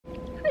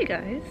Hey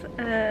guys,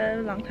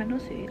 long time no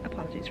see,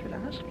 apologies for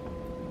that.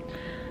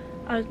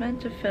 I was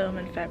meant to film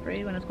in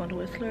February when I was going to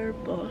Whistler,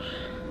 but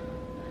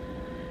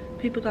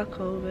people got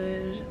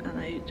COVID and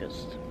I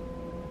just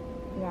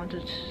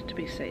wanted to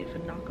be safe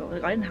and not go.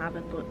 Like, I didn't have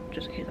it, but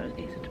just in case I was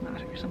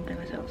asymptomatic or something,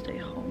 I said I'll stay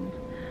home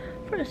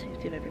for the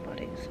safety of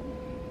everybody, so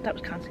that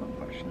was cancelled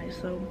unfortunately.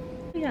 So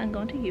yeah, I'm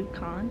going to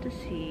Yukon to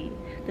see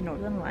the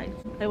Northern Lights.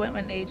 I went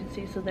with an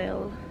agency, so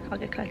I'll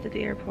get collected at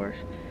the airport,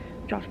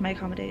 dropped my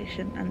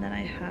accommodation, and then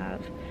I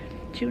have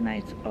 2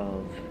 nights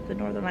of the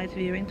Northern Lights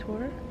viewing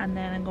tour, and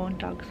then I'm going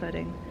dog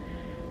sledding.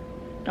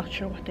 Not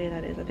sure what day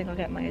that is. I think I'll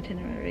get my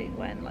itinerary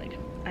when like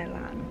I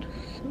land.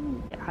 So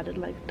I added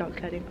like dog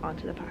sledding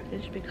onto the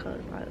package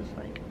because I was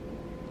like,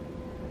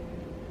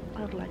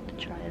 I would like to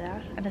try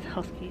that. And it's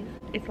huskies.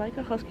 It's like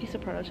a husky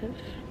superlative.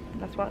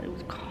 That's what it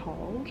was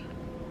called.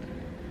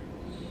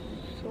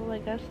 So I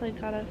guess I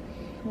gotta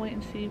wait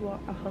and see what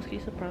a husky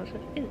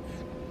superlative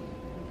is.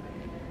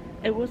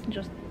 It wasn't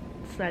just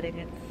sledding,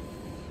 it's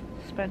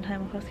spend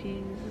time with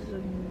huskies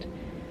and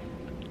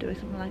doing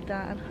something like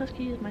that, and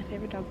husky is my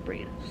favorite dog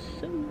breed,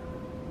 so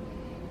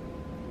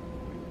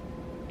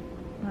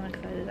I'm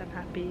excited, I'm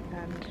happy,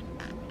 and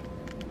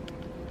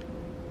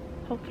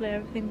hopefully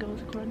everything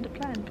goes according to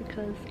plan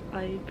because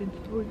I've been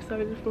so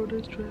excited for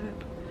this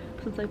trip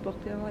since I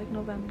booked it in like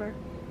November.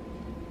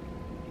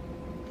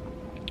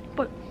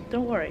 But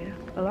don't worry,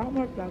 a lot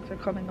more vlogs are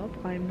coming up.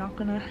 I'm not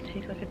gonna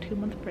take like a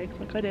 2-month break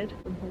like I did.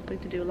 I'm hoping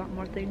to do a lot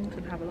more things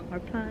and have a lot more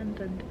planned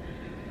and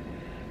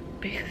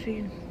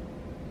basically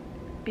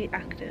be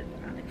active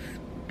and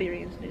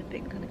experience new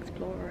things and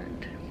explore,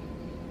 and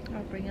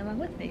I'll bring you along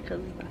with me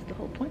because that's the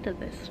whole point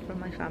of this, for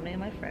my family and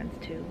my friends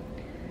to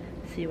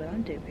see what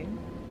I'm doing.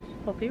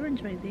 Hope you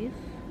enjoy these,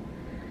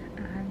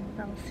 and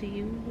I'll see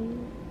you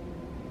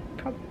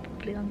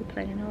probably on the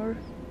plane or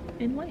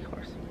in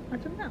Whitehorse. I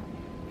don't know.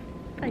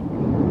 Bye.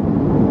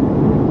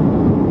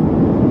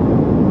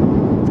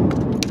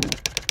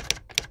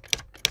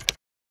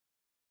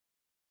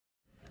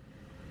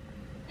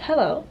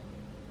 Hello,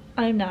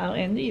 I'm now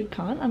in the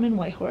Yukon. I'm in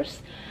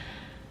Whitehorse,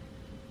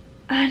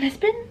 and I've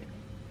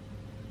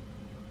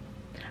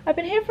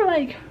been here for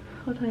like,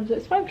 what time is it?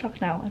 It's 5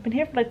 o'clock now. I've been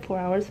here for like 4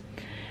 hours,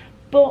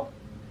 but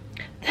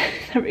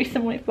the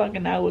reason why I'm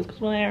vlogging now was because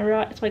when I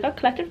arrived, so I got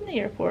collected from the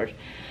airport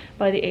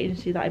by the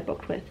agency that I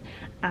booked with,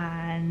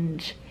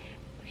 and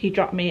he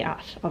dropped me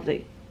at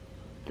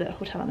the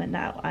hotel I'm in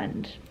now,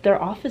 and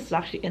their office is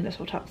actually in this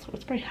hotel, so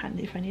it's very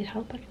handy. If I need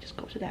help I can just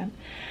go to them.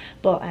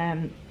 But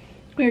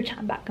we were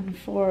chatting back and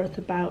forth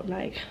about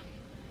like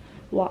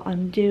what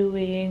I'm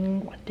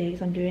doing, what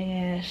days I'm doing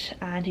it,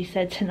 and he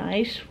said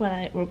tonight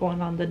when we're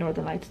going on the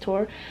Northern Lights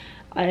tour,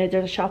 there's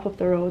a shop up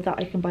the road that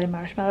I can buy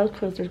marshmallows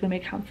because there's gonna be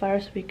a campfire,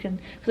 so we can,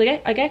 because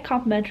I get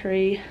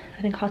complimentary,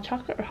 I think, hot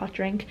chocolate or hot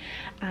drink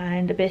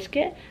and a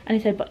biscuit, and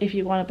he said, but if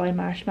you want to buy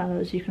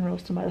marshmallows you can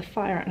roast them by the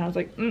fire, and I was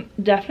like,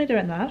 definitely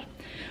doing that.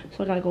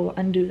 So I gotta go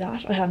and do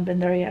that. I haven't been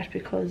there yet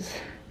because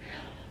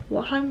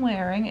what I'm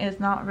wearing is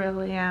not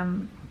really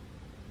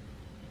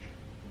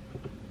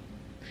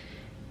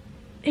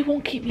it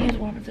won't keep me as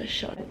warm as it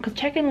should, because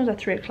check-in was at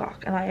 3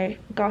 o'clock and I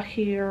got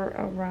here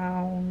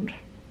around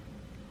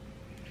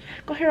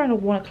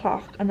 1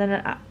 o'clock, and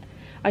then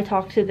I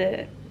talked to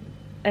the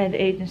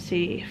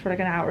agency for like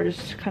an hour,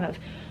 just kind of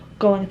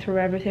going through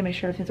everything, make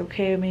sure everything's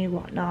okay with me,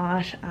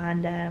 whatnot,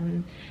 and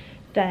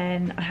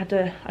then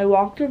I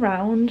walked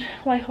around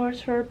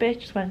Whitehorse for a bit,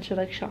 just went to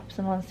like shops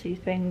and want to see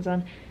things,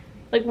 and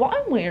like what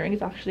I'm wearing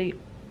is actually,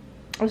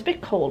 I was a bit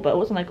cold, but it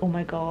wasn't like, oh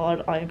my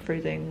god I'm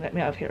freezing, let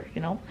me out of here,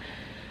 you know.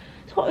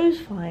 So it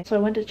was fine. So I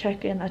went to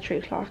check in at 3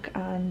 o'clock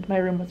and my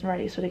room wasn't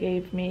ready, so they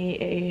gave me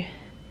a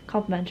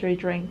complimentary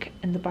drink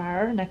in the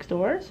bar next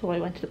door. So I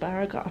went to the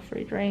bar, got a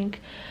free drink,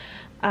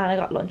 and I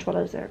got lunch while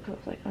I was there because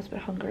I was a bit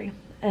hungry.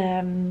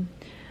 And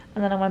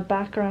then I went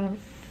back around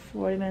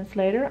 40 minutes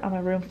later and my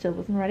room still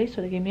wasn't ready,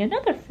 so they gave me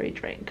another free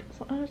drink.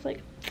 So I was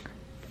like,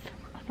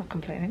 I'm not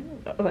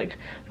complaining. Like,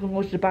 I'm gonna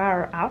go to the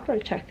bar after I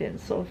checked in,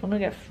 so if I'm gonna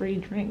get free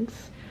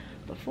drinks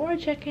before I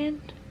check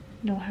in,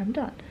 no harm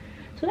done.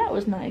 So that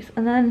was nice.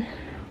 And then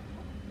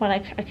when I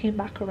came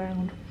back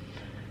around,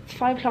 it's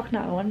 5 o'clock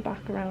now, I went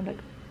back around like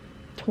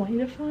 20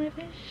 to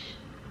 5-ish,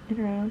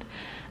 in around,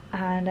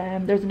 and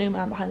there's a new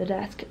man behind the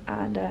desk,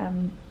 and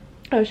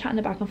I was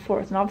chatting back and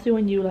forth, and obviously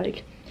when you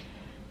like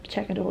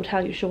check into a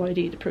hotel you show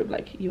ID to prove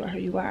like you are who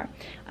you are,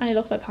 and he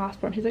looked at my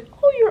passport and he's like,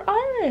 oh, you're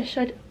Irish,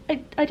 I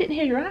didn't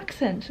hear your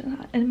accent,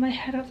 and in my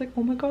head I was like,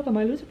 oh my god, am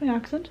I losing my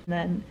accent? And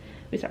then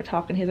we started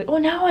talking, he's like, oh,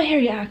 now I hear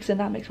your accent,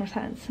 that makes more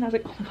sense, and I was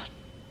like, oh my god,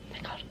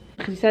 thank god.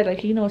 Because he said like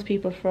he knows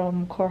people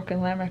from Cork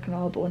and Limerick and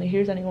all, but when he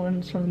hears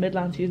anyone from the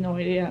Midlands he has no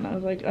idea, and I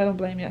was like, I don't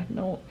blame you.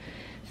 No,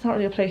 it's not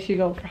really a place you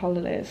go for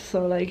holidays,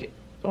 so like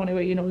the only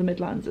way you know the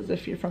Midlands is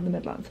if you're from the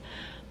Midlands.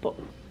 But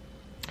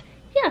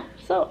yeah,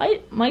 So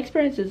my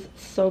experience is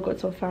so good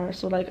so far.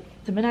 So like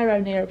the minute I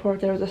arrived in the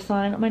airport, there was a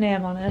sign with my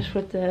name on it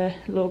with the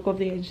logo of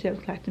the agency that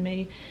was collecting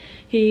me.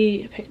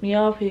 He picked me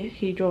up,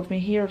 he drove me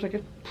here. It was like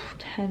a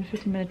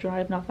 10-15 minute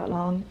drive, not that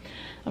long,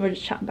 and we were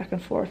just chatting back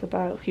and forth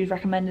about, he was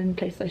recommending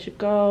places I should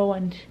go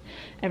and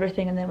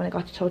everything. And then when I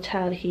got to the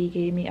hotel, he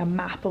gave me a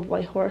map of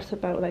Whitehorse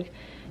about like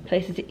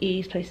places to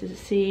eat, places to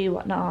see,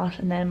 whatnot,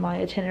 and then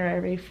my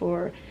itinerary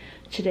for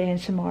today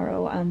and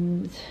tomorrow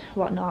and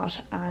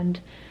whatnot. And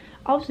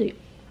obviously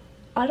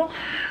I don't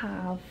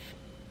have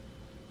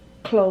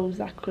clothes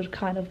that could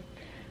kind of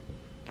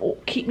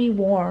keep me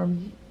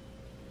warm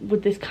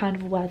with this kind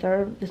of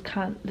weather,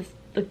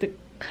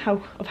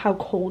 how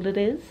cold it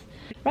is.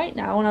 Right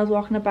now when I was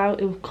walking about,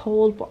 it was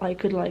cold, but I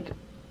could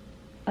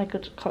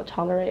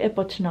tolerate it.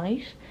 But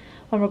tonight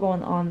when we're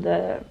going on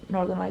the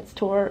Northern Lights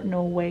tour,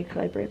 no way could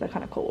I brave that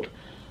kind of cold.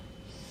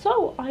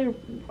 So I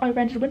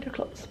rented winter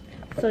clothes.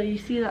 So you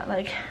see that,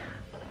 like,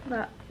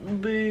 that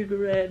big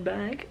red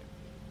bag?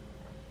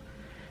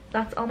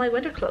 That's all my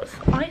winter clothes.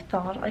 I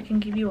thought I can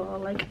give you all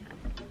like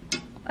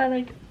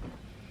a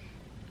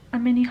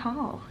mini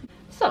haul.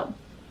 So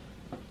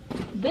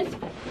this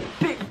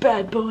big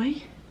bad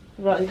boy,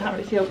 well, you can't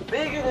really see how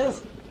big it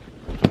is.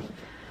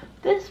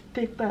 This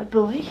big bad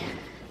boy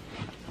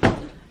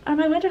are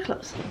my winter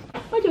clothes.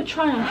 I do a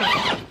try on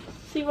first,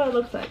 see what it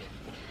looks like.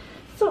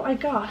 So I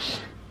got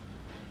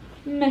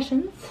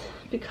mittens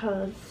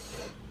because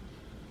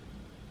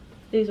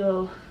these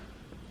will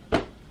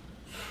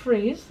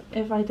freeze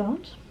if I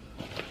don't.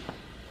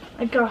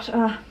 I got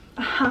a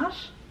hat.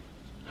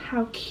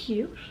 How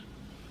cute.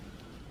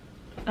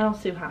 I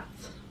don't do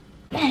hats.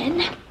 Then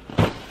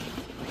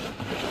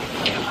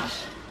got,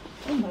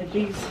 oh my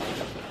geez,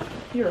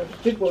 you're a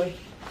big boy.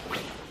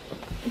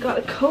 I got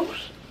a coat.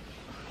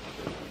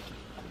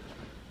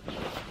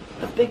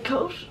 A big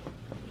coat,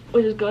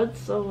 which is good,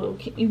 so it'll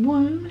keep me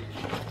warm.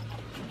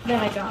 Then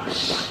I got,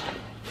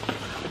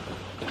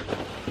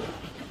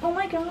 oh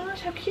my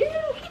gosh, how cute!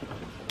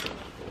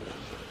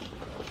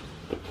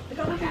 I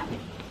got like that.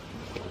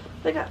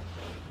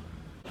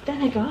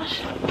 Then I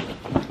got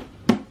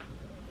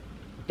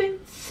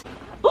boots.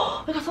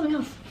 Oh, I got something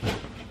else.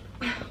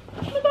 Oh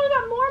my god, I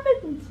got more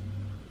mittens.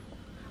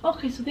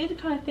 Okay, so these are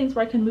the kind of things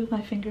where I can move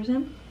my fingers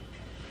in.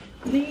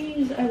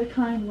 These are the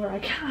kind where I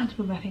can't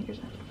move my fingers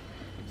in.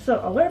 So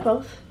I'll wear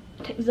both.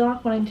 Take these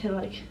off when I need to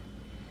like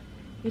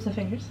use my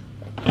fingers.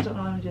 I don't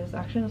know how to do this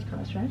action, it's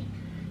kind of strange.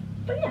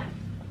 But yeah, do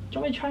you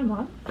want me to try them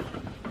on?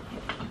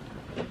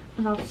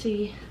 And I'll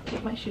see,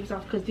 take my shoes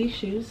off, because these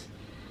shoes,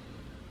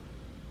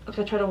 like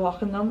I tried to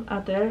walk in them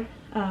out there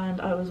and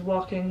I was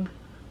walking,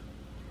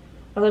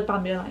 I was like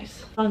Bambi on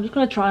ice. I'm just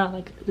going to try on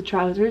like the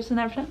trousers and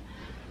everything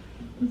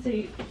and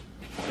see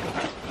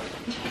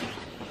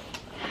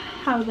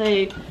how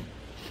they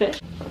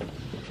fit.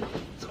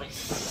 So I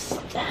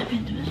step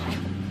into it.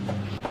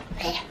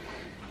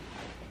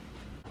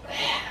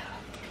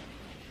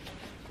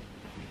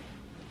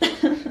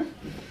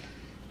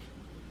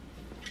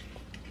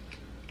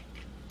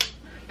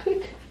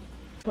 Click.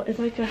 But it's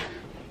like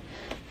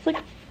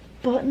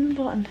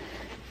button.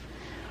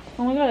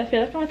 Oh my god, I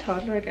feel like I'm a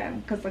toddler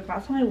again, because like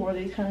last time I wore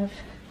these kind of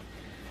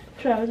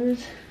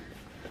trousers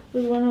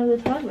was when I was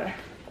a toddler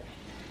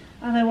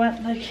and I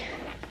went like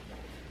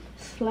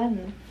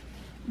sledding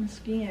and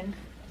skiing.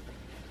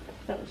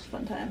 That was a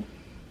fun time.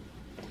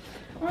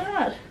 Oh my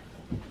god,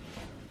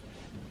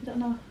 I don't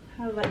know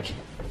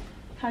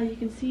how you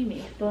can see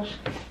me, but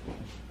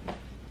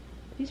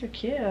these are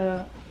cute.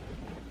 I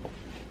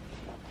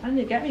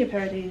need to get me a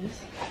pair of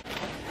these.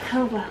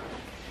 Oh well.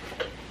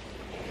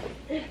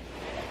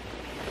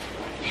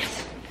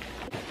 Yes.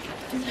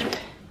 Zip.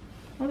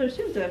 Oh, there's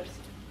two zips.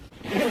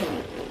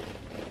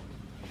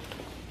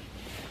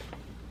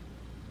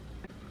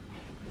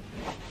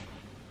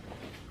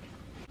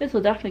 This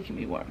will definitely keep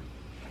me warm.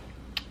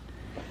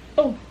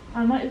 Oh,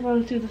 I might as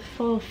well do the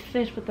full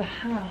fit with the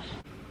hat.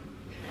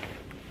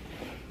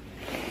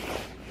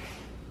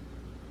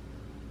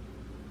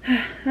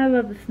 I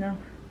love the snow.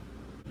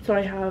 So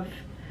I have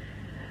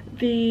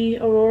the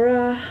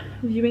Aurora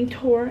viewing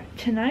tour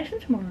tonight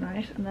and tomorrow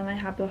night, and then I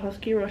have the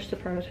Husky Rush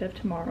Superlative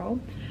tomorrow.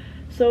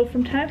 So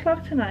from 10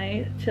 o'clock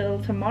tonight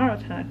till tomorrow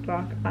 10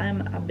 o'clock,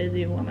 I'm a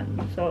busy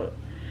woman. So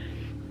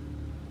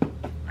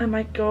I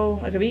might go,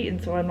 like I've eaten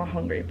so I'm not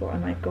hungry, but I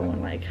might go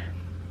and like,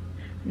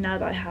 now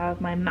that I have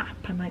my map,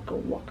 I might go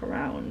walk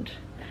around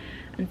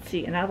and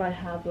see. And now that I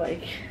have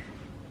like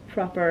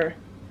proper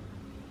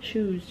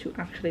shoes to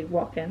actually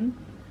walk in,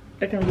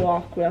 I can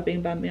walk without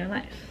being Bambi on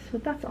ice. So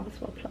that's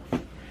also a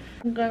plus.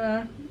 I'm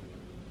gonna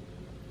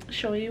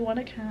show you what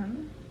I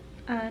can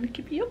and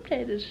keep you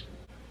updated.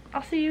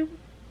 I'll see you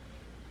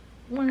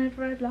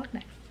whenever I vlog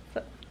next.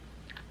 So,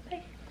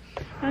 bye.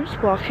 I'm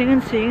just walking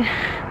and seeing,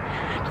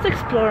 just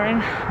exploring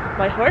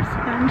Whitehorse,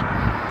 and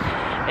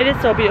it is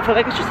so beautiful.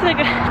 Like, it's just like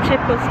a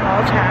typical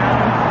small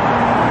town,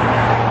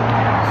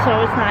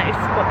 so it's nice.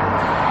 But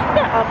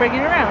yeah, I'll bring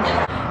you around.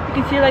 You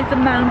can see like the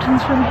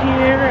mountains from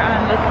here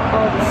and like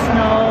all the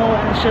snow,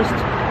 and it's just,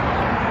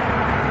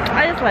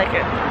 I just like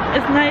it.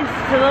 It's nice,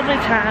 it's a lovely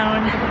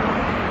town.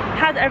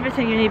 has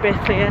everything you need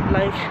basically, and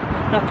like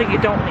nothing you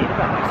don't need, if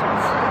that makes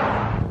sense.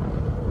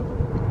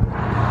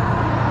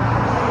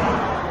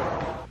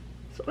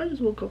 So I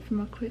just woke up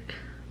from a quick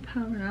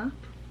power nap.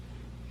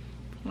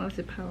 When I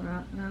say power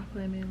nap,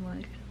 I mean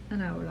like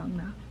an hour-long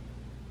nap.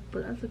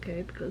 But that's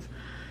okay because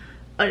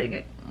I didn't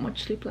get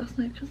much sleep last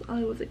night because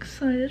I was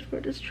excited for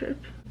this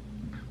trip.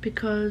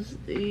 Because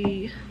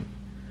the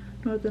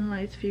Northern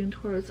Lights viewing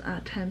tour is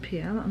at 10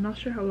 p.m. I'm not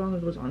sure how long it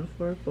goes on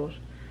for, but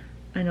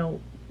I know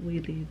we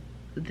leave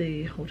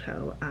the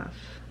hotel at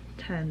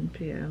 10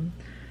 p.m.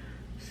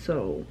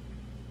 So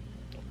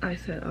I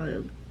said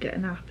I'll get a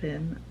nap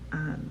in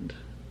and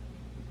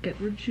get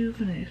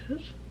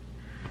rejuvenated.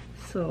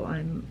 So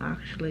I'm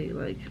actually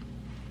like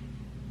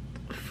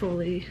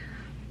fully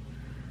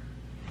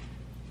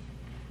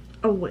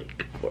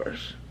awake for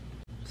it.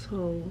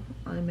 So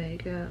I may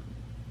get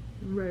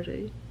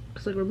ready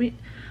because like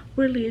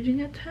we're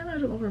leaving at 10. I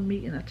don't know if we're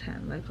meeting at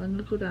 10. Like I'm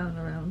gonna go down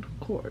around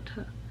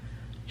 9:45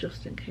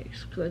 just in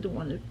case, because I don't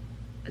want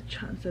a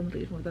chance them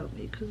leaving without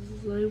me, because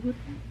I would,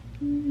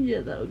 yeah,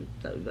 that would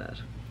be bad.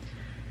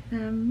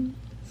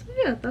 So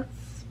yeah,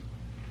 that's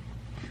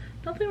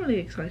nothing really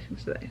exciting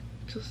today,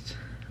 just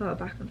a lot of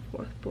back and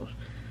forth. But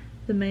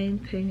the main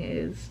thing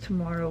is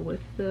tomorrow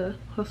with the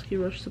Husky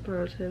Rush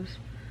Superlatives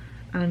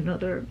and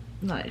another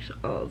night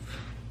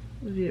of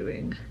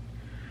viewing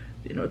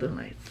the Northern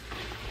Lights.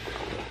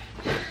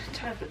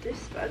 Time for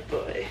this bad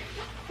boy.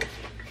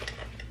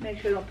 Make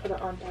sure I don't put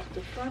it on back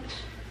to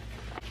front.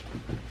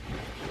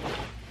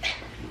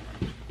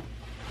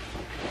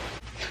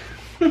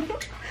 I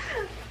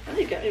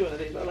didn't get me one of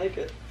these, I like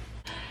it.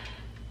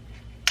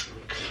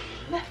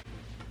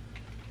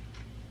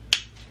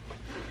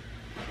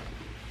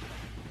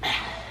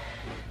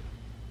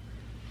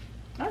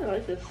 I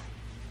like this.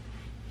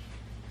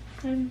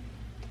 I'm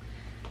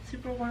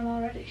super warm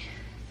already.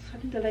 So I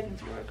think the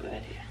leggings were a good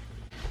idea.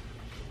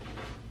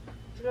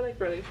 So I like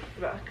really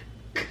back.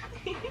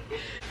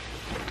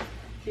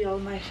 The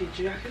almighty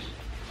jacket.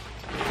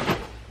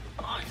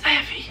 Oh, it's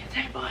heavy. It's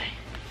heavy boy.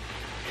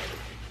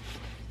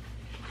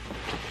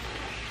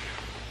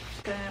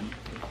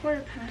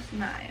 It's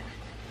 9:15.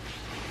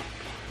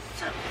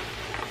 So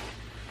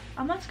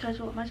I'm on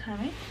schedule with my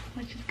timing,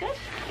 which is good.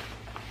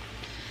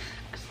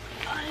 Cause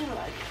I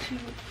like to.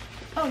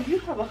 Oh, you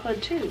have a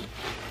hood too.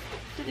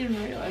 Didn't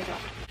even realize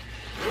that.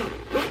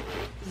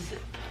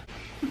 Zip.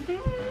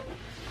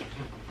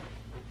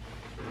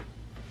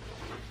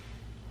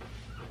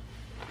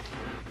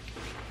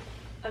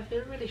 I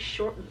feel really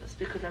short in this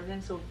because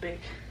everything's so big.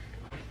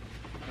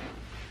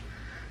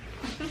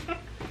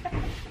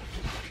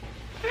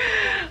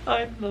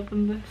 I'm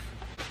loving this.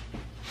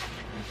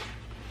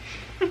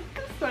 The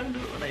sound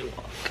of it when I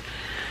walk.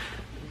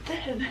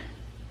 Then,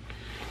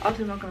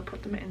 obviously I'm not going to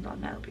put the mittens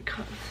on now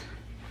because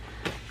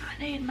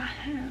I need my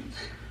hands.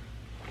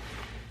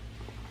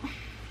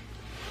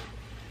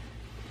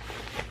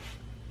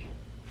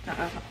 No,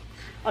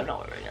 I'm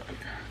not wearing it like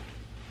that.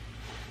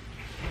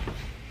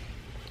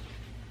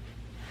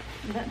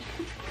 And then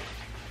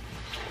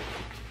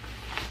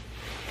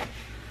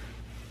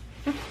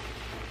I'm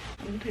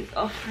gonna take it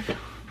off right now,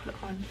 put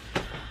it on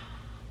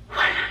when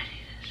I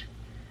need it.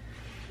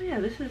 So yeah,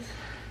 this is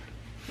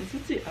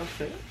the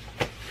outfit.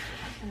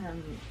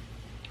 I'm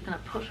gonna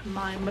put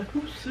my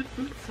Mahusa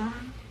boots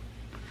on.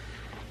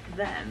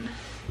 Then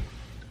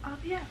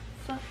yeah,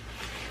 so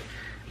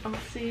I'll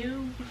see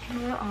you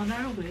when we're on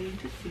our way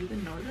to see the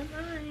Northern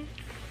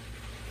Lights.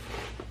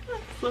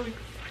 I'm so excited.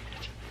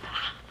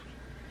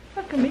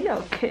 Look at me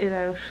all kitted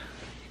out.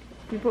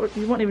 You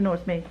won't even know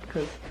it's me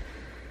because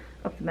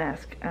of the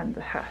mask and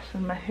the hat,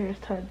 and my hair is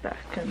tied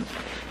back, and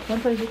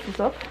once I zip this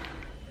up,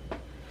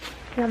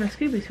 yeah, I'm a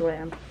Scooby who I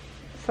am.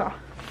 So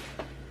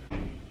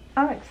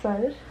I'm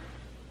excited.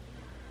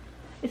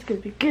 It's gonna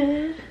be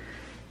good.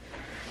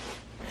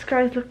 The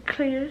skies look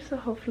clear, so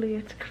hopefully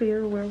it's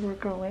clear where we're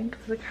going,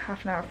 because it's like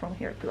half an hour from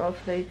here, because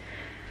obviously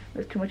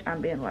there's too much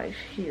ambient light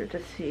here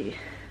to see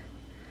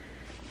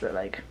the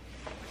like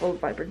full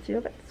vibrancy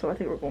of it. So I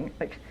think we're going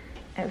like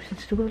out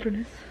into the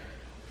wilderness.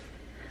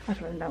 I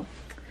don't really know.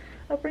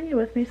 I'll bring you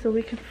with me so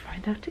we can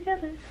find out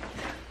together.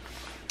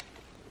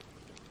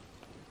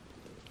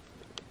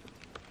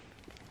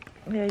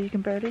 Yeah, you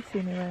can barely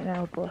see me right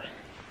now, but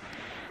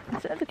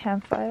it's at the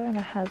campfire and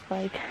it has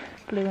like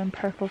blue and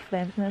purple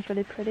flames and it's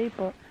really pretty,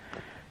 but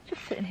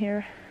just sitting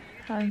here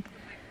and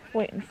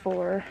waiting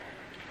for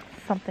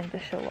something to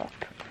show up.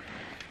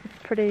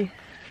 It's pretty,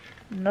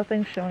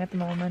 nothing's showing at the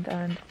moment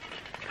and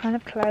kind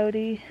of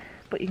cloudy,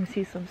 but you can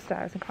see some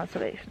stars and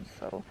constellations,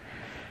 so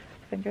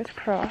fingers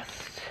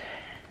crossed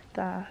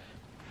that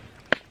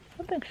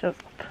something shows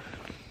up.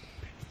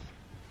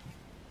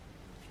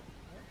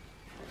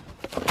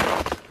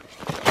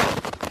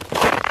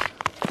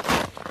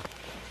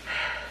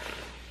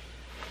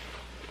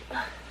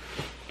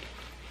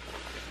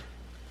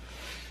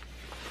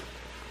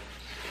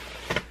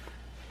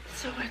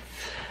 So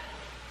it's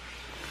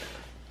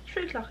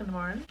 3 o'clock in the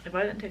morning. If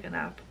I didn't take a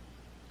nap,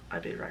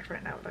 I'd be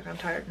right now. Like, I'm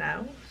tired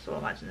now, so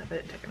imagine if I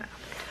didn't take a nap.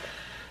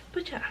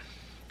 But yeah,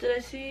 did I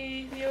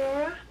see the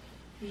aurora?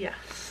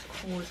 Yes.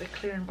 Was it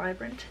clear and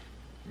vibrant?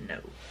 No.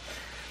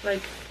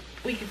 Like,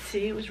 we could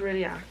see it was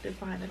really active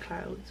behind the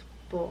clouds,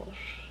 but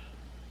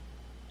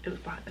it was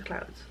behind the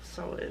clouds,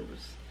 so it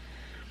was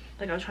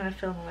like I was trying to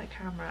film on my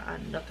camera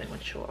and nothing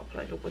would show up.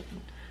 Like, it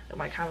wouldn't, like,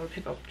 my camera would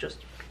pick up just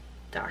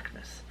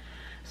darkness.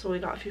 So we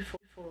got a few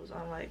photos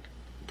on like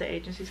the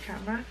agency's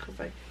camera, because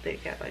like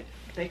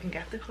they can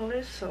get the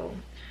colors, so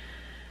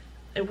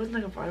it wasn't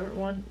like a vibrant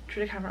one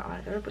through the camera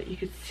either, but you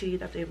could see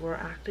that they were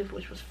active,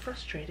 which was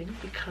frustrating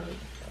because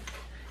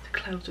the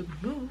clouds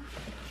would move.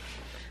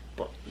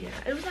 But yeah,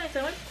 it was nice.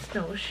 I went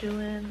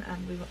snowshoeing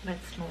and we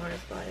went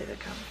s'mores by the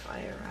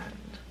campfire,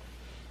 and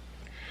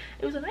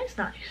it was a nice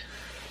night.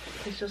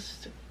 It's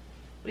just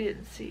we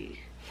didn't see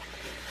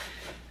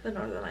the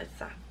northern lights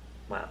that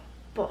well,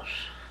 but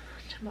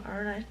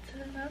tomorrow night's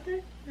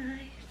another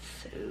night,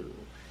 so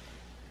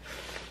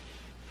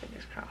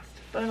fingers crossed.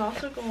 But I'm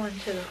also going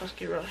to the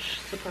Husky Rush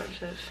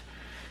Superlative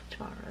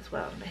tomorrow as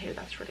well, and I hear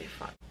that's really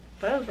fun.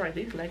 But I was right,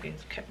 these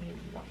leggings kept me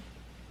warm.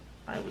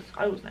 I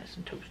was nice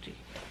and toasty.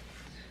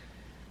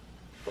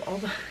 But all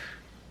the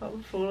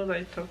photos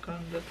I took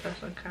on the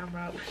personal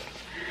camera,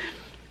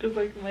 because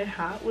like my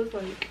hat was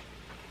like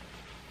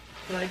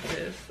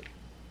this,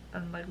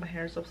 and like my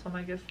hair's up some,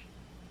 I guess,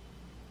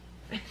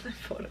 in the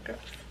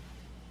photographs.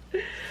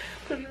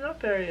 But they're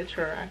not very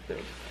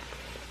attractive.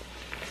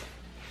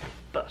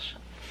 But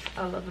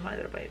I love them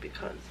either way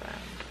because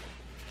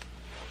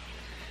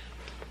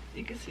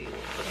you can see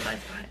what's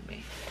nice behind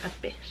me. A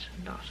bit,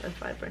 not as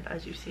vibrant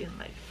as you see in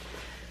like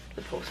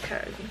the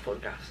postcards and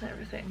photographs and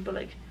everything, but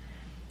like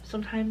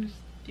sometimes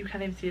you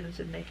can't even see it with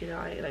the naked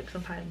eye. Like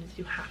sometimes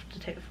you have to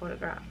take a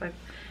photograph. Like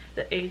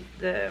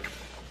the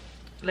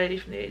lady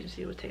from the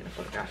agency was taking a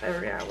photograph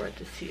every hour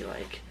to see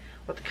like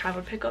what the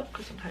camera would pick up,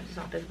 because sometimes it's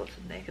not visible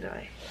to the naked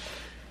eye.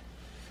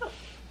 So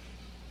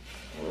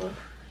we'll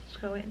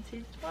just go wait and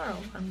see tomorrow.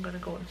 I'm gonna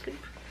go and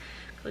sleep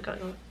because I gotta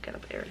go get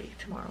up early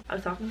tomorrow. I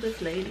was talking to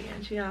this lady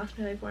and she asked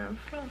me like where I'm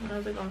from, and I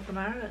was like, I'm from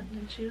Ireland,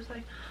 and she was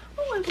like,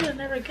 oh, I would have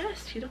never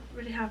guessed, you don't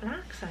really have an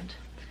accent.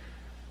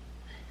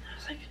 I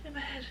was like in my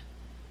head,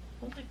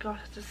 oh my god,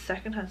 it's the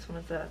second time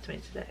someone said that to me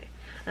today.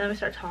 And then we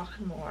started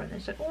talking more, and then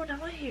she's like, oh, now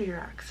I hear your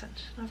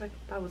accent. And I was like,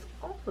 that was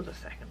also the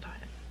second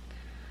time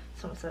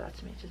someone said that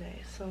to me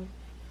today. So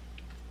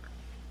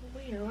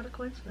weird, what a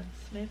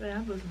coincidence. Maybe I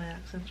am losing my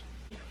accent.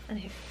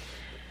 Anyway,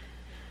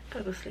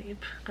 gotta go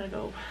sleep, gotta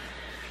go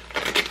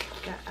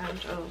get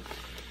out of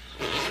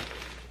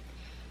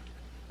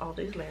all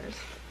these layers.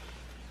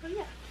 So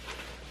yeah,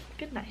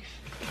 good night.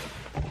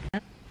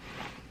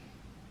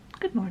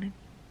 Good morning.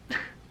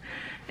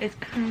 It's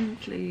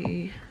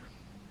currently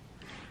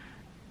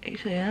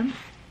 8 AM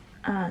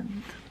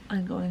and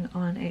I'm going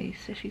on a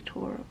city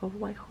tour of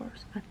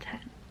Whitehorse at 10.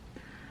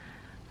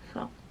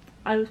 So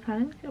I was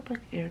planning to get up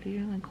like earlier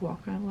and like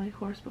walk around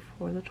Whitehorse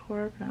before the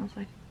tour, but I was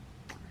like,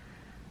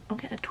 I'll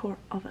get a tour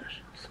of it,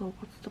 so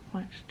what's the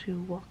point to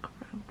walk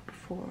around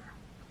before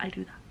I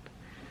do that?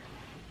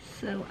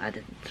 So I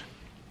didn't.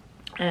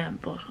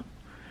 But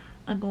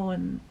I'm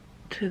going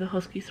to the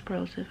Husky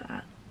Superlative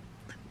at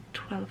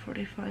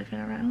 12:45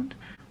 and around.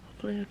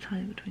 Hopefully I have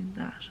time between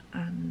that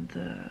and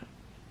the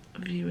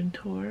viewing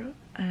tour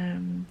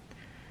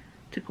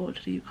to go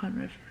to the Yukon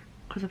River,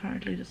 because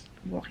apparently just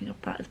walking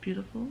up that is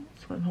beautiful,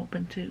 so I'm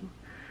hoping to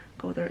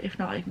go there. If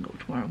not, I can go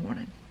tomorrow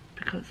morning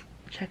because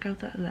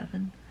checkout's at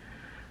 11,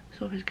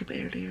 so if I just get up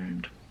earlier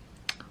and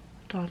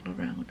dawdle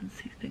around and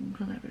see things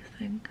and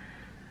everything.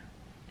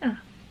 Yeah,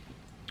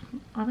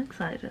 I'm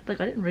excited. Like,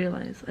 I didn't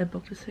realise I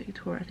booked a city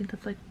tour. I think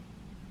that's like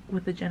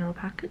with the general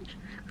package.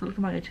 I looked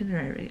at my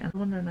itinerary and I'm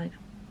wondering like,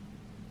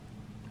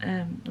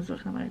 I was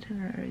looking at my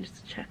itinerary just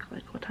to check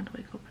like what time to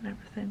wake up and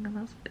everything, and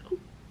I was like, oh,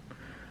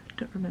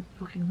 don't remember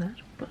booking that,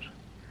 but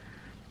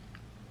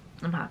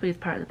I'm happy it's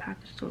part of the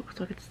package so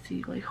I get to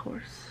see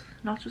Whitehorse,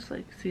 not just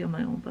like see on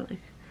my own, but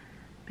like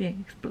being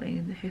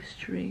explained the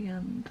history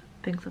and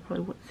things I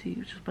probably wouldn't see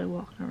just by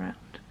walking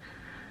around.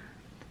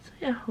 So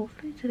yeah,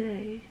 hopefully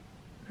today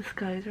the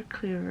skies are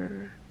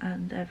clearer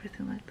and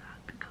everything like that,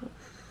 because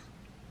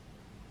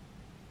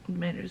the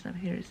main reason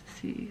I'm here is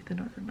to see the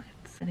Northern Lights.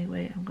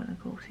 Anyway, I'm gonna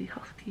go see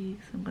Huskies,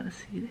 I'm gonna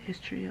see the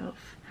history of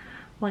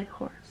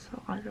Whitehorse,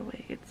 so either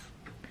way it's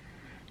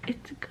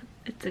a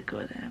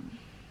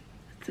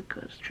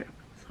good trip.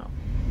 So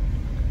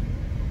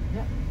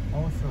yeah,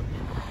 awesome.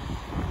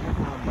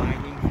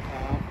 Mining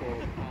stuff or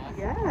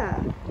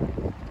yeah.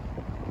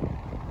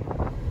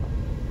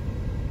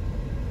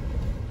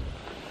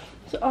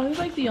 So I was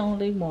like the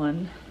only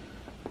one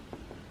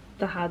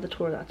that had the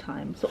tour that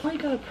time, so I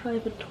got a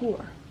private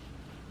tour,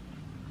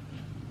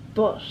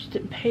 but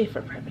didn't pay for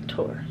a private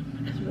tour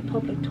because it was a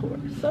public tour,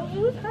 so it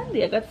was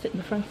handy. I got to sit in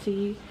the front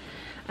seat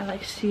and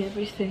like see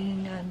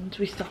everything, and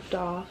we stopped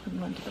off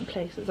and went different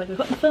places. Like, I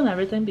couldn't film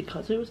everything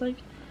because it was like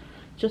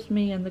just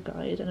me and the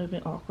guide, and it would be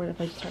awkward if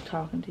I just start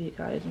talking to you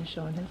guys and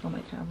showing things on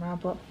my camera,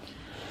 but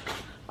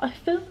I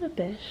filmed a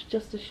bit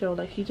just to show.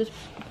 Like, he just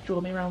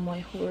drove me around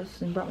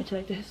Whitehorse and brought me to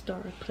like the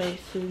historic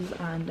places,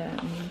 and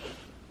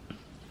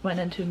went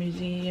into a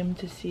museum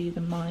to see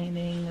the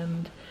mining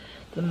and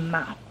the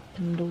map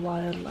and the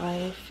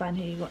wildlife,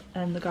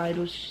 and the guide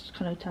was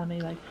kind of telling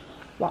me like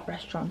what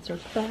restaurants are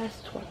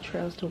best, what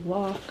trails to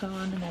walk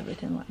on and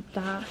everything like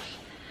that.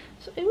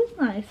 So it was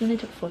nice, and they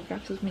took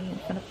photographs of me in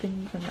front of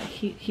things, and like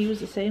he was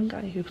the same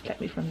guy who kept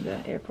me from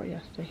the airport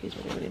yesterday. He's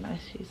really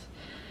nice. He's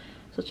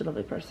such a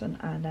lovely person,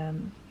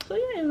 and so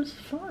yeah, it was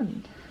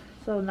fun.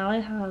 So now I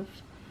have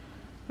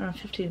around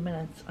 15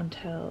 minutes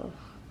until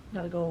I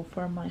gotta go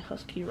for my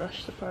husky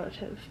rush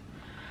superlative.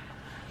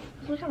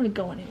 So I can't really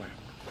go anywhere.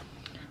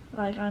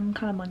 Like, I'm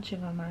kind of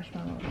munching on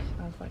marshmallows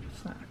as like a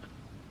snack.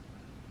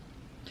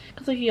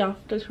 Cause like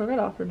the tour guide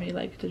offered me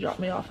like to drop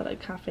me off at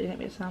like a cafe to get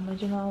me a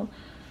sandwich and all,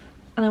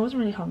 and I wasn't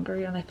really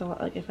hungry, and I thought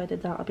like if I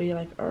did that I'd be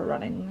like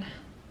running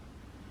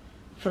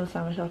for the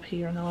sandwich up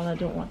here and all, and I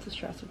don't want the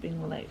stress of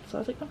being late. So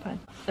I was like, I'm fine.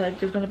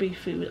 There's gonna be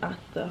food at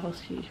the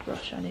husky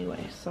rush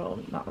anyway, so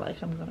not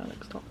like I'm gonna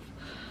like stop.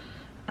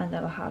 And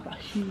then I'll have a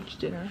huge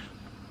dinner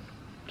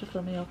to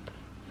fill me up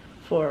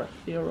for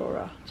the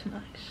aurora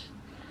tonight.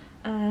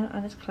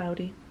 And it's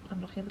cloudy.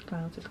 I'm looking at the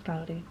clouds. It's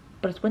cloudy,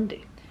 but it's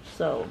windy,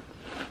 so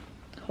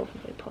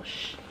hopefully they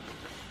push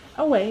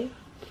away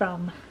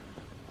from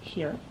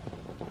here.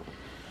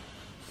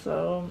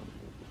 So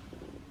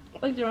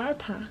like there are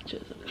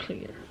patches of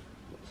clear,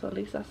 so at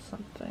least that's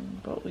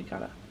something, but we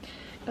gotta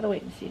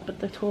wait and see. But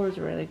the tour is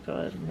really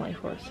good, and my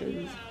horse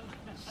is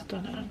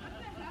stunning,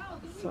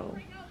 so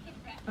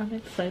I'm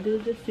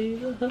excited to see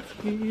the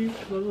huskies.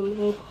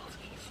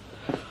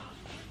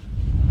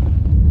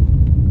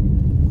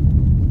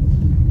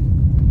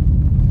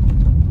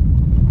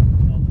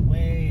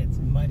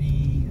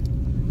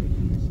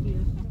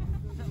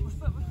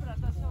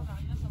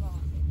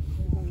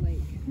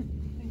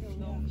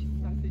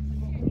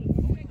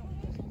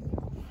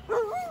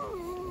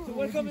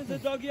 Welcome in the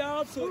dog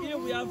yard. So here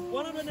we have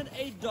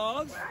 108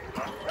 dogs.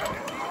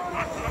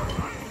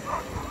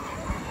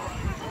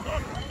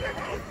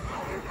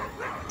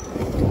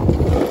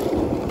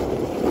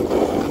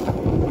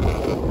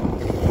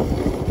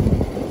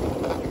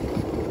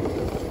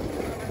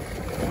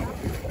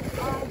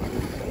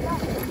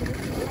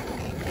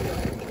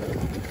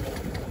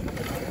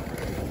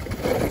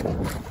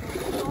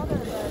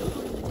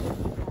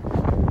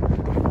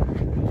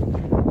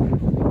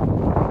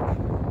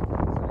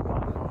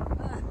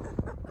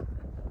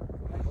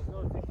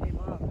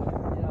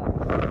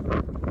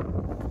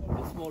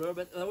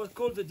 But that was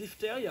called the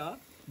diphtheria.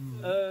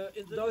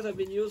 The dogs have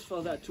been used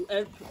for that, to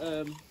help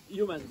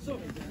humans. So,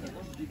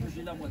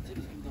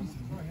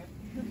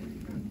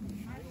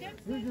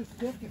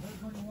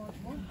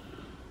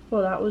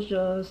 well, that was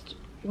just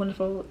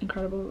wonderful,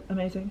 incredible,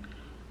 amazing.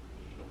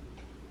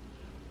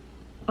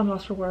 I'm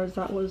lost for words.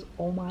 That was,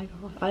 oh my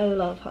god. I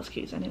love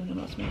huskies. Anyone who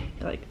knows me,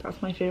 like,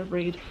 that's my favorite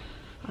breed.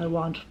 I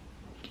want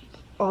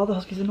all the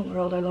huskies in the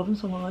world. I love them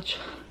so much.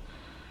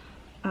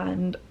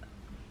 And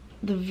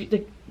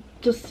the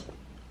just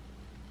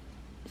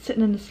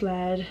sitting in the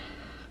sled,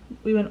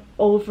 we went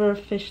over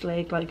Fish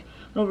Lake, like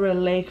over a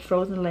lake,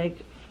 frozen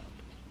lake,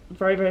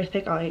 very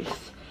thick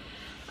ice,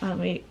 and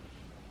we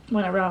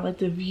went around like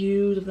the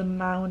views of the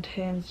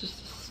mountains,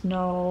 just the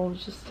snow,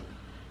 just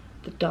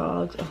the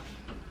dogs. Oh,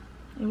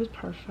 it was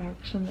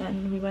perfect. And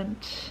then we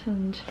went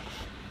and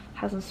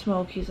had some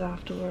smokies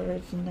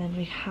afterwards, and then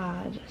we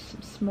had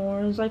some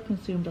s'mores. I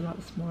consumed a lot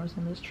of s'mores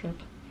on this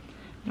trip.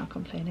 I'm not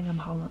complaining.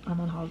 I'm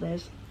on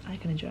holidays. I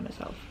can enjoy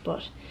myself.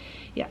 But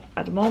yeah,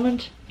 at the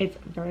moment it's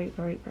very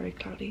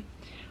cloudy,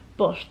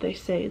 but they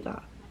say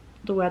that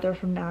the weather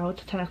from now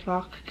to 10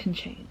 o'clock can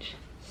change,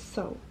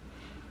 so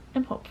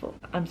I'm hopeful.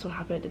 I'm so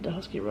happy I did the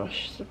husky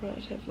rush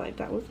superlative. Like,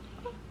 that was,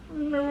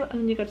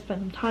 and you got to spend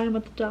some time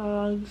with the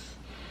dogs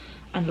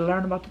and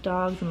learn about the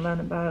dogs and learn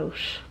about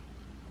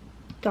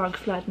dog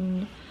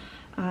sledding,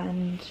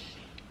 and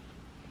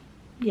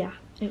yeah,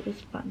 it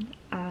was fun.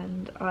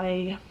 And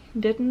I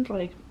didn't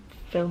like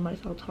film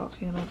myself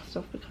talking and all that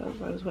stuff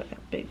because I was with a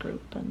big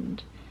group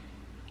and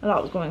a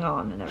lot was going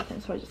on and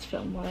everything, so I just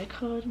filmed what I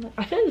could. And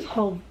I feel like this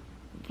whole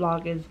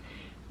vlog is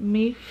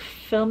me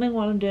filming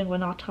what I'm doing when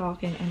not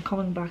talking and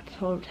coming back to the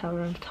hotel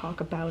room to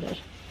talk about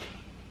it.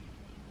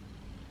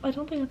 I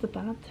don't think it's a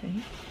bad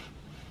thing.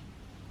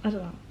 I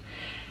don't know.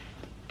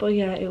 But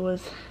yeah, it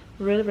was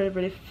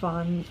really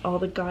fun. All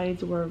the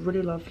guides were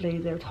really lovely.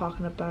 They were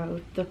talking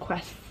about the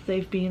quests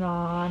they've been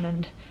on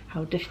and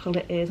how difficult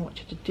it is and what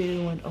you have to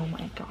do, and oh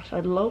my gosh,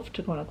 I'd love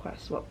to go on a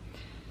quest. Well,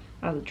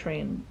 I would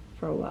train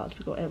for a while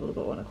to be able to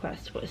go on a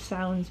quest, but it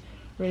sounds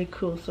really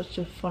cool, such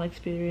a fun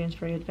experience,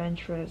 very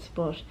adventurous,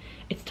 but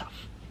it's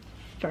tough,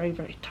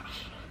 very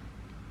tough,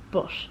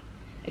 but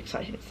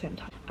exciting at the same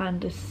time.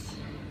 And it's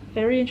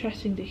very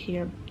interesting to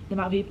hear the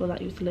amount of people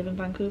that used to live in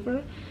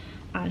Vancouver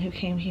and who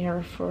came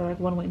here for like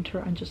one winter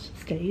and just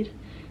stayed,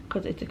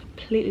 because it's a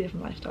completely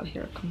different lifestyle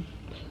here,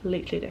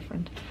 completely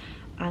different,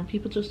 and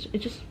people just, it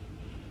just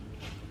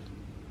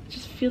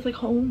feels like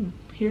home.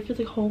 Here it feels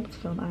like home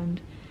to them,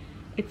 and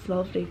it's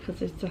lovely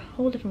because it's a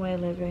whole different way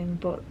of living,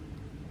 but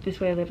this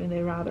way of living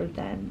they rather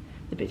than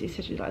the busy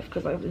city life,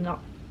 because obviously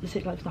not, the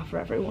city life's not for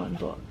everyone,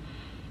 but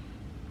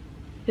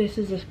this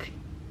is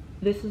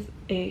this is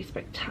a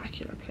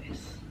spectacular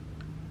place.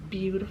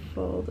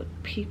 Beautiful, the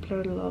people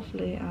are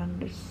lovely,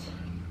 and there's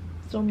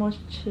so much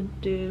to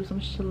do, so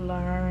much to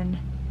learn.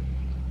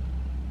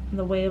 And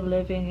the way of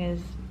living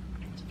is,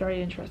 it's a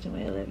very interesting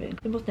way of living.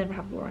 You must never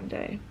have a boring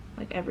day.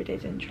 Like every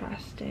day's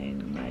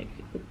interesting, like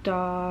the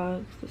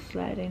dogs, the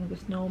sledding, the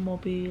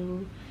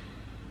snowmobile.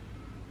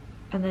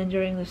 And then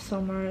during the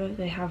summer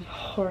they have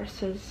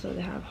horses, so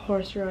they have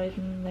horse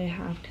riding, they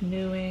have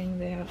canoeing,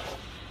 they have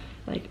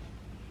like,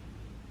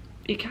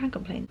 you can't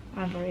complain.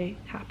 I'm very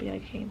happy I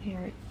came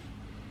here.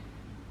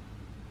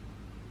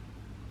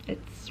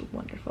 It's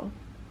wonderful.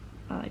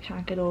 I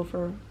can't get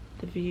over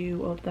the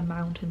view of the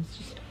mountains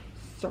just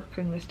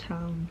circling this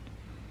town.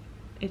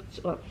 It's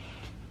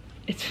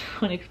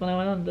funny because when I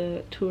went on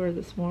the tour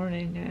this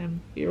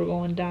morning, we were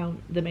going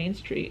down the main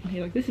street and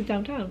you're like, this is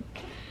downtown.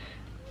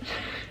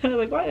 And I'm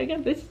like, why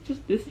again, this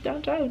is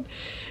downtown.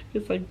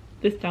 It's like,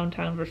 this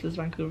downtown versus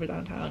Vancouver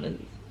downtown is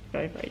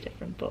very, very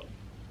different, but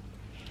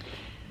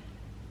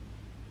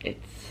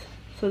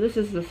so this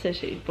is the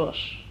city, but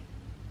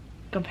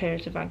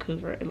compared to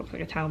Vancouver it looks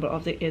like a town, but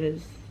obviously it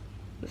is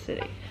the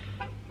city.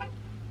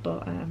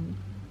 But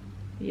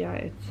yeah,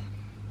 it's,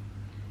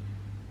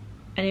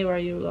 anywhere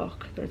you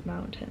look there's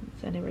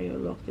mountains, anywhere you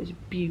look there's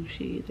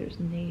beauty, there's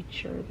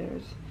nature,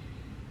 there's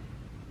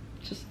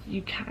just,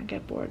 you can't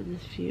get bored of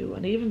this view.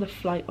 And even the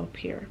flight up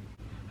here,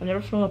 I've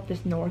never flown up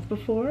this north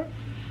before,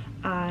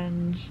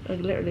 and like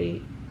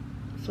literally,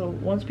 so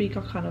once we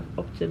got kind of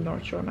up to the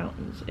North Shore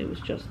Mountains, it was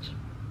just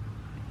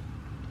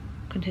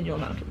continual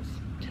mountains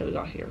till we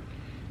got here.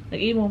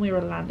 Like even when we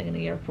were landing in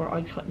the airport,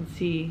 I couldn't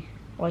see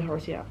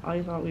Whitehorse yet.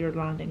 I thought we were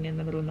landing in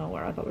the middle of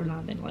nowhere. I thought we were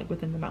landing like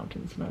within the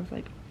mountains, and I was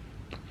like,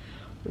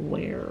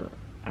 where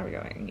are we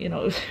going? You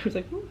know, it was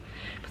like, ooh.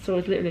 So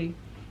it's literally,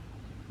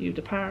 you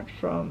depart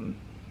from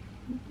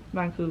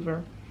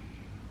Vancouver,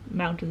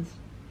 mountains,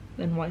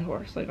 then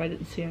Whitehorse. Like I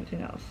didn't see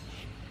anything else.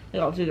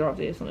 Like obviously there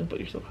obviously is something, but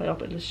you're so high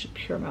up, it's just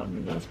pure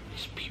mountains, and it's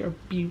just pure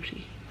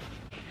beauty.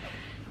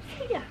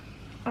 So yeah,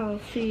 I'll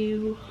see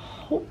you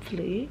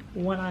hopefully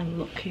when I'm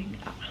looking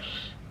at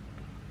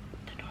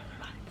the Northern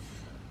Lights.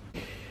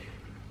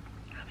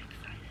 I'm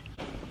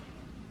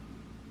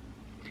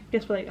excited.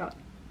 Guess what I got?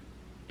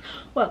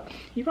 Well,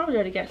 you probably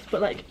already guessed,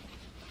 but like,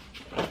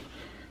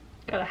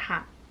 got a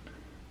hat.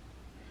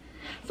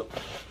 So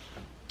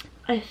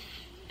I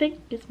think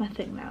it's my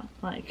thing now.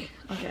 Like,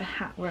 I'll get a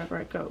hat wherever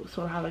I go,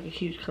 so I'll have like a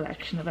huge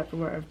collection of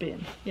everywhere I've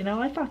been. You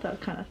know, I thought that was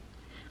kind of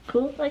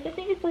cool. Like, I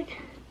think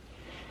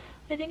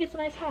it's a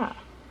nice hat.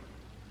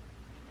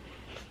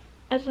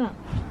 I don't know.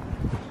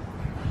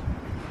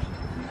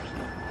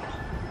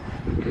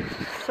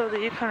 So the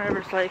Yukon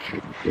River's like,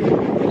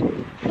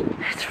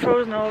 it's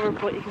frozen over,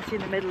 but you can see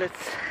in the middle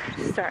it's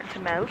starting to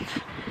melt.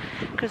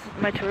 Because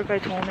my tour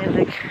guide told me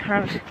like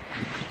around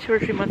 2 or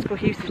 3 months ago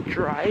he used to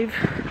drive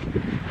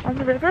on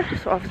the river,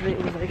 so obviously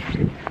it was like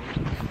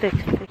thick,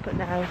 but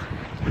now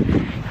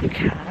you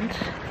can't.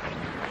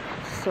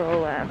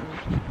 So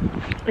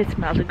it's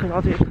melted because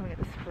obviously it's coming in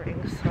the spring,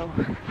 so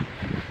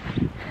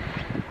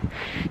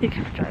you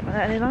can't drive on it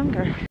any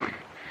longer.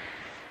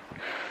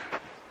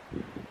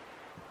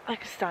 I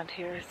could stand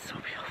here, it's so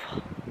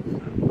beautiful.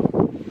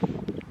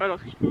 I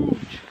look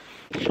huge.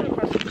 I should have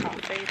brought some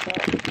coffee, but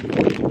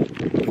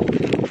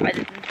I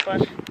didn't.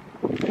 But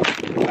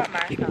I've got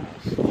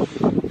marshmallows.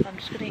 I'm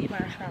just gonna eat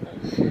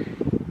marshmallows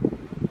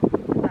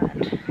and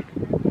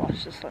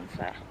watch the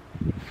sunset.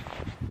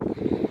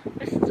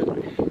 This is the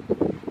life.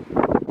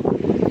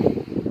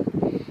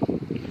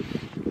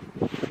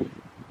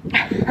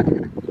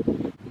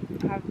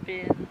 I've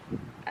been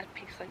at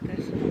peace like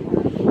this in a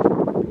while.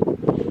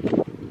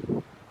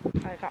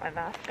 I got my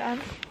mask on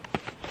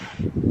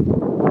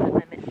and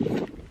my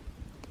mittens.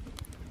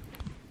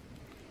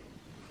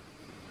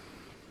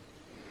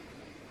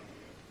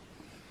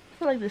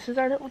 So like, this is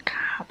our little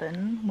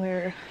cabin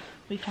where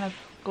we kind of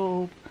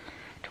go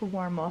to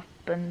warm up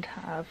and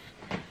have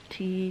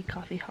tea,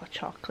 coffee, hot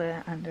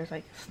chocolate, and there's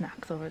like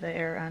snacks over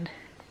there, and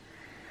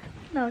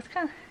no, it's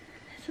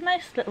a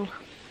nice little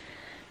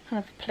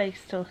kind of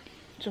place to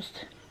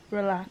just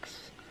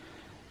relax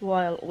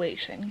while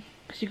waiting,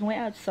 because you can wait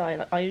outside.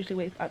 Like, I usually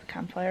wait at the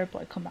campfire,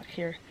 but I come back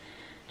here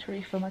to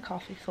refill my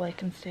coffee so I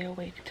can stay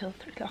awake till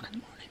 3 o'clock in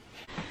the morning.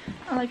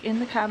 And like in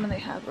the cabin they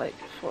have like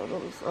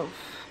photos of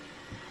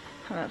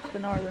kind of the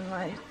Northern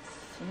Lights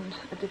and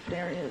the different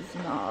areas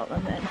and all,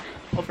 and then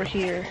over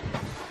here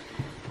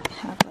we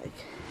have like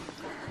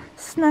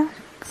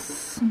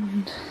snacks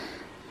and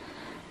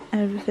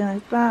everything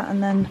like that,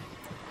 and then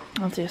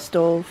obviously a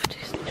stove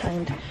to try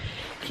and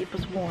keep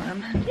us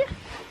warm. And yeah,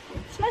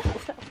 it's nice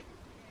little stuff.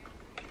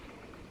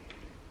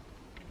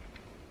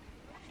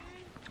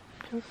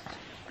 Just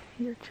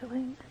here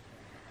chilling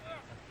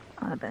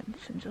on a bench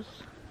and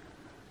just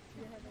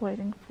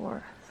waiting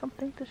for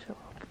something to show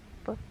up.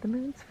 But the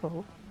moon's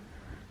full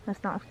and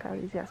it's not as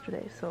cloudy as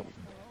yesterday, so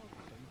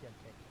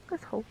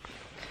let's hope.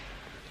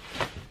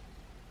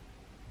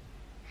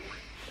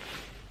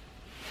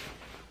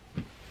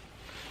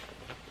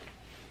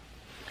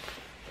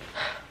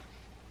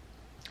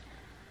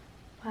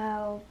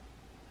 Well,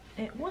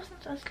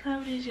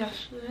 cloudy as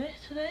yesterday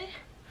today,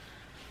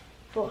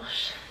 but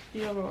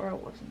the aurora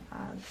wasn't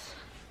as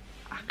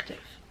active.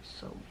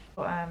 So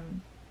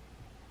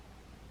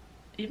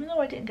even though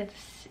I didn't get to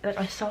see, like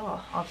I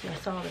saw the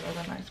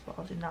other nights, but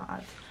obviously not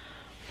as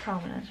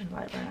prominent and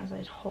vibrant as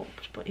I'd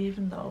hoped. But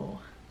even though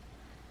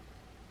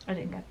I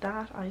didn't get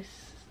that,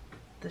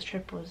 this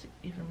trip was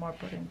even more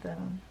brilliant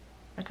than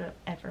I could have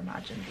ever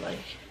imagined.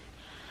 Like,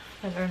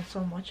 I learned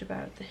so much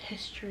about the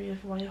history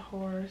of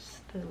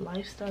Whitehorse, the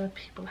lifestyle that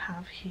people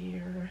have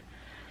here,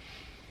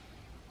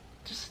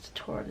 just a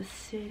tour of the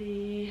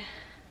city,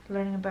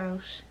 learning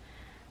about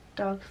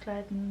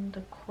Dogsledding,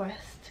 the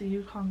quest, the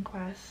Yukon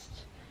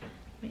quest,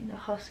 meeting the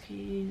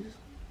Huskies.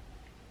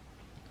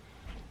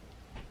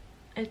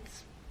 It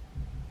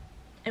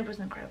was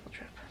an incredible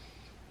trip.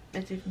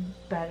 It's even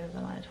better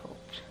than I'd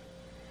hoped,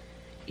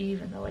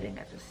 even though I didn't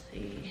get to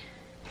see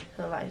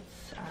the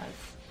lights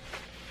as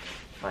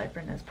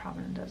vibrant, as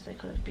prominent as they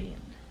could have been,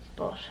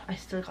 but I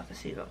still got to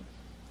see them,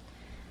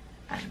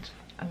 and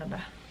I'm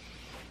gonna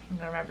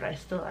remember that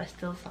I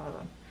still saw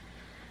them,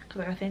 because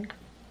like, I think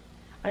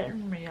I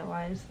didn't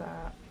realize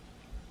that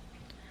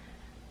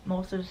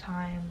most of the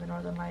time the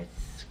northern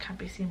lights can't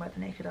be seen by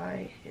the naked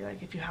eye.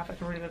 Like, if you have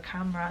like a really good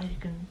camera, you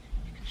can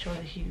show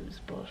the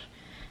hues, but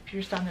if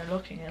you're standing there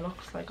looking, it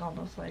looks like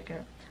almost like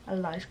a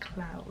light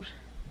cloud.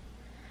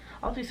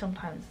 Obviously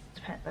sometimes,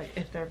 like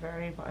if they're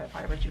very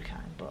vibrant you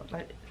can, but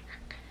like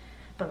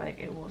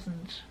it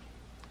wasn't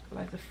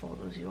like the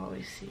photos you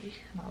always see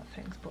and all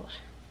the things. But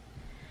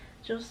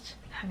just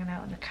hanging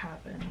out in the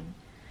cabin,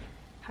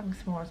 having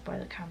s'mores by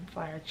the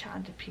campfire,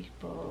 chatting to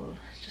people,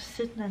 just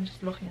sitting and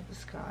just looking at the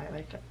sky.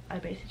 Like, I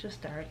basically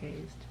just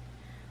stargazed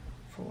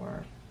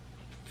for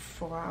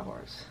 4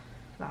 hours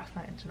last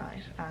night and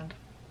tonight, and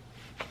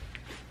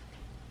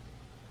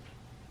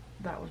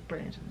that was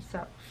brilliant in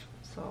itself.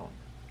 So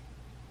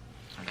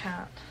I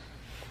can't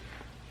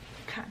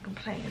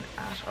complain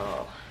at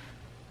all.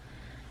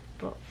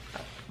 But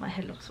my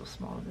head looks so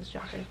small in this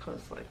jacket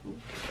because, like,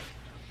 oops.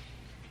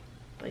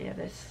 But yeah,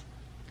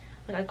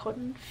 like, I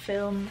couldn't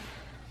film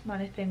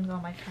many things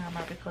on my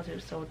camera because it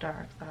was so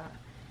dark that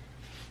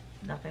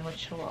nothing would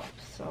show up.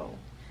 So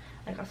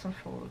I got some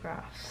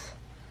photographs,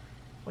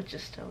 which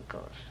is still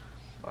good,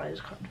 but I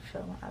just couldn't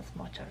film as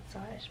much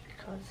outside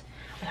because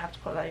I have to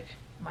put like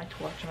my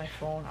torch and my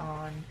phone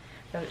on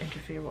that would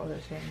interfere with other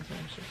things,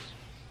 and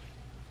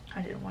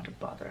I didn't want to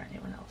bother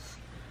anyone else,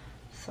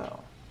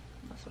 so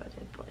that's what I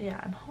did. But yeah,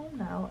 I'm home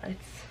now.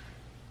 It's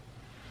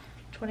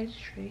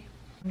 23.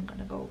 I'm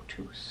gonna go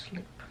to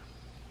sleep.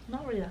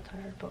 Not really that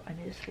tired, but I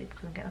need to sleep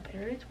because I'm getting up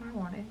early tomorrow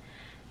morning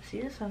to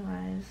see the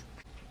sunrise.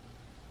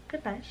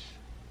 Good night.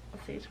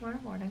 I'll see you tomorrow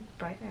morning,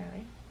 bright and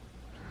early.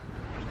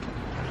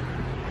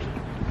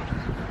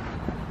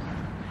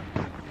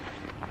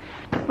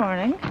 Good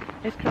morning.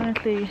 It's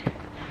currently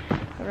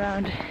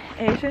around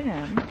 8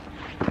 AM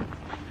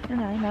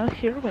and I'm out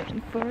here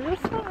waiting for the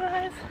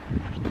sunrise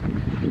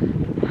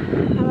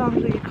along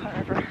the Yukon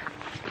River.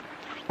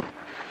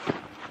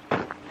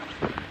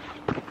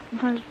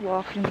 I'm just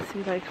walking to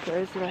see like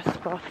where's the best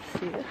spot to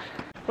see it.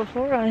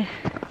 Before I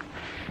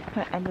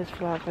end this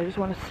vlog, I just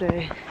want to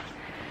say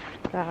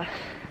that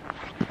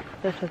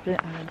this has been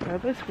an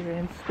incredible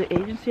experience. The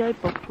agency I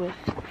booked with,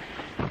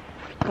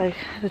 like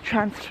the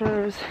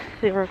transfers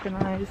they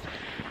organised,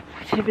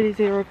 activities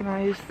they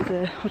organised,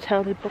 the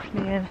hotel they booked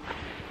me in,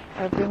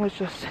 everything was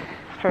just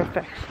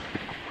perfect.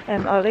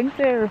 I'll link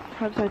their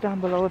website down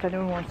below if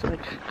anyone wants to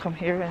like come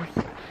here and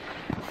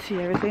see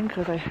everything,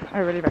 because I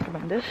really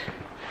recommend it.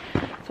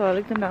 So I'll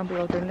link them down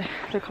below.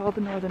 They're called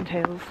the Northern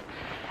Tales,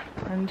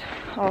 and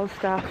all the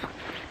staff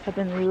have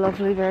been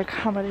lovely, very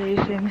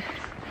accommodating,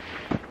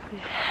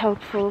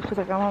 helpful, because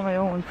like I'm on my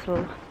own,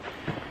 so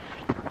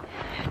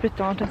it's a bit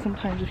daunting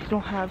sometimes if you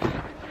don't have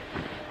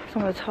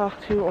someone to talk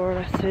to, or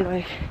let's say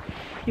like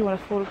you want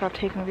a photograph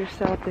taken of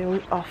yourself, they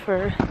always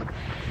offer.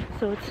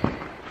 So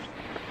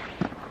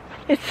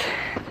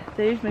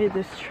they've made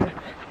this trip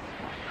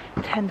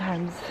 10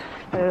 times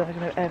better than I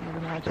could have ever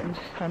imagined.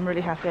 I'm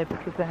really happy I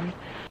booked with them.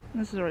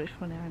 This is a really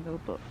funny angle,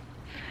 but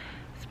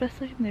it's the best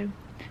I can do.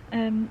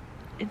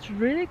 It's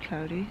really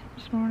cloudy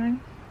this morning,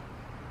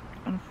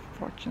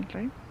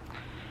 unfortunately,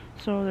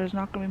 so there's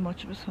not going to be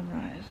much of a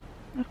sunrise.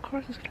 Of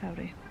course it's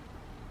cloudy.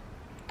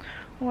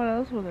 What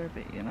else will there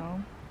be, you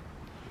know?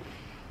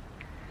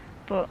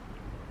 But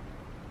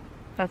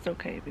that's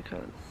okay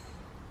because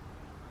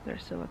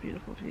there's still a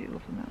beautiful view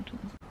of the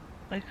mountains.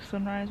 Like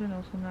sunrise or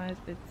no sunrise,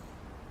 it's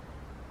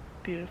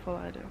beautiful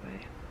either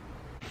way.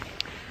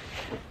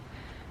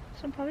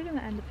 So I'm probably going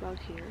to end the vlog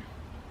here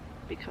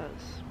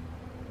because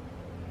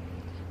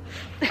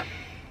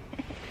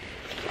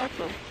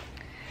also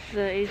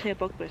the agency I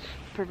booked with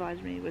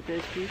provides me with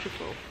this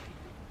beautiful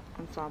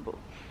ensemble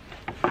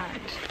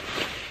and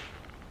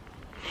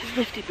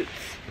lifty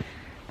boots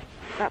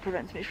that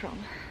prevents me from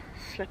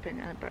slipping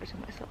and embarrassing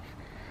myself.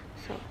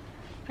 So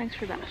thanks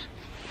for that.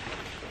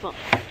 But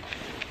I'm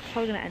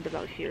probably going to end the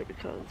vlog here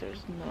because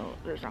there's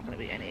not going to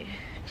be any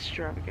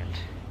extravagant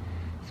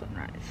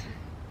sunrise.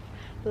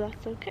 but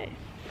that's okay.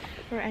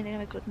 We're ending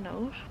on a good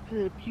note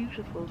with a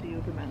beautiful view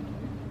of the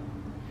mountain.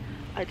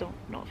 I don't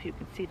know if you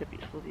can see the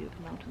beautiful view of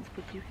the mountains,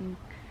 but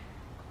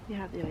you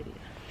have the idea.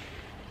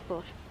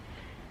 But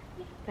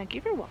thank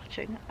you for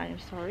watching. I am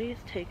sorry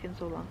it's taken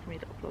so long for me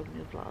to upload a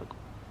new vlog,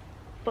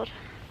 but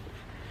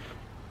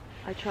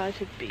I try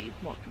to be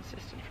more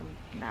consistent from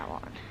now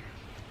on.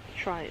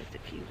 Try is the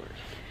key word.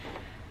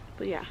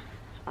 But yeah,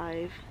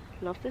 I've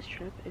loved this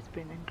trip. It's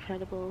been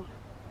incredible,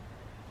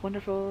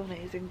 wonderful,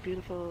 amazing,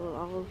 beautiful,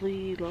 all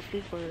the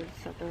lovely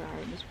words that there are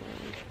in this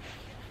world.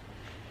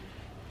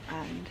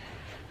 And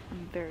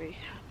I'm very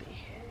happy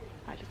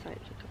I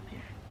decided to come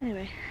here.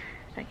 Anyway,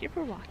 thank you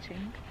for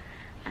watching,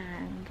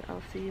 and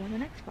I'll see you in the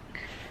next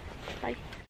vlog. Bye.